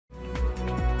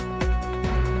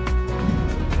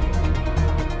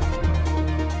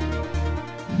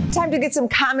time to get some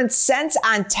common sense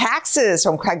on taxes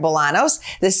from Craig Bolanos,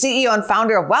 the CEO and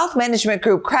founder of Wealth Management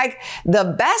Group. Craig,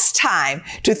 the best time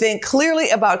to think clearly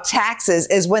about taxes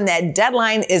is when that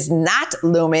deadline is not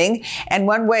looming. And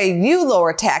one way you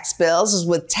lower tax bills is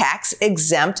with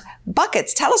tax-exempt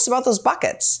buckets. Tell us about those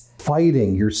buckets.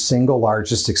 Fighting your single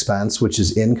largest expense, which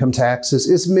is income taxes,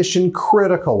 is mission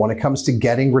critical when it comes to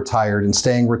getting retired and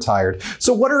staying retired.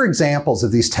 So what are examples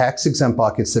of these tax-exempt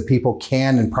buckets that people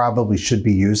can and probably should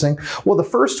be using? Well, the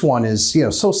first one is,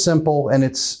 so simple and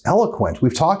it's eloquent.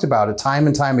 We've talked about it time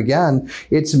and time again.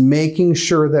 It's making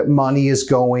sure that money is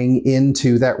going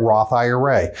into that Roth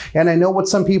IRA. And I know what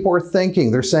some people are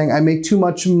thinking. They're saying, I make too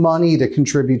much money to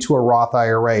contribute to a Roth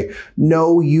IRA.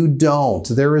 No, you don't.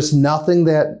 There is nothing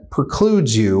that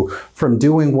precludes you from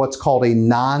doing what's called a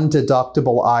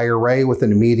non-deductible IRA with an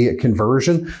immediate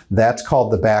conversion. That's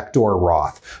called the backdoor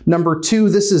Roth. Number two,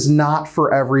 this is not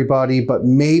for everybody, but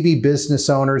maybe business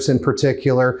owners in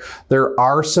particular. There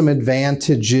are some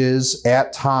advantages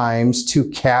at times to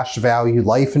cash value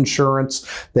life insurance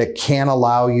that can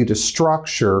allow you to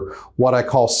structure what I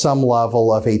call some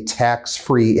level of a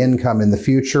tax-free income in the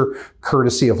future,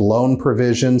 courtesy of loan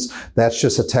provisions. That's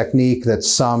just a technique that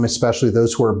some, especially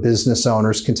those who are business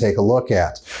owners, can take a look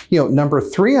at. Number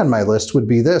three on my list would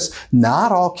be this: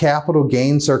 not all capital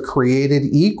gains are created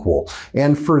equal.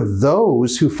 And for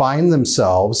those who find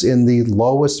themselves in the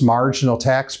lowest marginal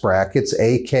tax brackets,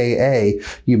 AKA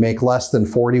you make less than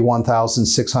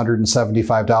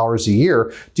 $41,675 a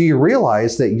year, do you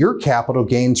realize that your capital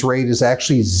gains rate is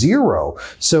actually zero?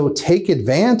 So take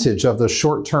advantage of the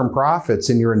short-term profits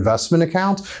in your investment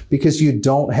account because you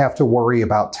don't have to worry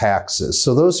about taxes.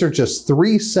 So those are just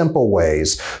three simple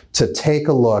ways to take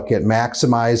a look at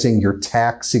maximizing your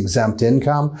tax-exempt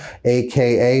income,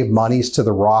 aka monies to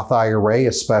the Roth IRA,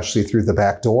 especially through the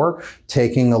back door,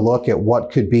 taking a look at what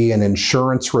could be an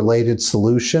insurance-related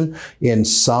solution. In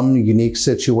some unique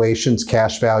situations,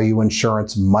 cash value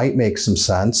insurance might make some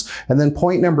sense. And then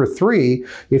point number three,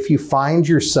 if you find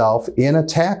yourself in a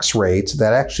tax rate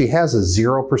that actually has a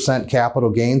 0%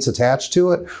 capital gains attached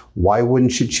to it, why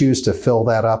wouldn't you choose to fill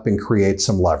that up and create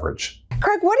some leverage?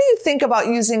 Craig, what do you think about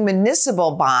using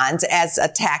municipal bonds as a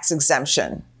tax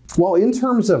exemption? Well, in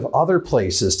terms of other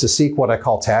places to seek what I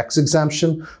call tax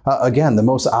exemption, again, the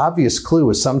most obvious clue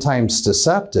is sometimes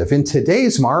deceptive. In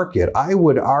today's market, I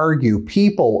would argue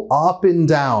people up and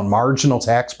down marginal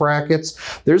tax brackets,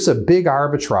 there's a big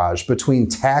arbitrage between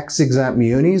tax-exempt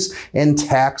munis and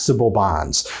taxable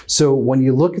bonds. So when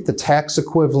you look at the tax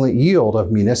equivalent yield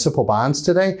of municipal bonds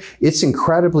today, it's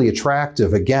incredibly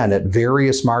attractive, again, at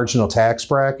various marginal tax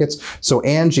brackets. So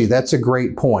Angie, that's a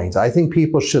great point. I think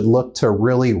people should look to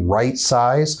really right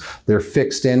size their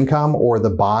fixed income or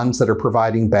the bonds that are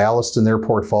providing ballast in their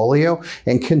portfolio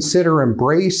and consider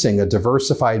embracing a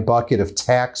diversified bucket of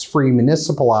tax-free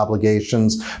municipal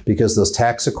obligations because those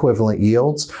tax equivalent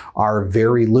yields are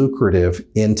very lucrative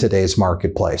in today's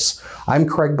marketplace. I'm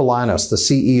Craig Bolanos, the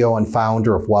CEO and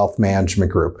founder of Wealth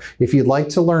Management Group. If you'd like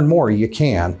to learn more, you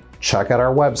can. Check out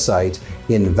our website,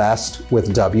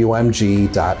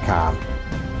 investwithwmg.com.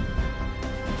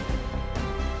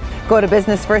 Go to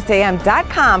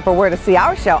businessfirstam.com for where to see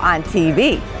our show on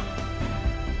TV.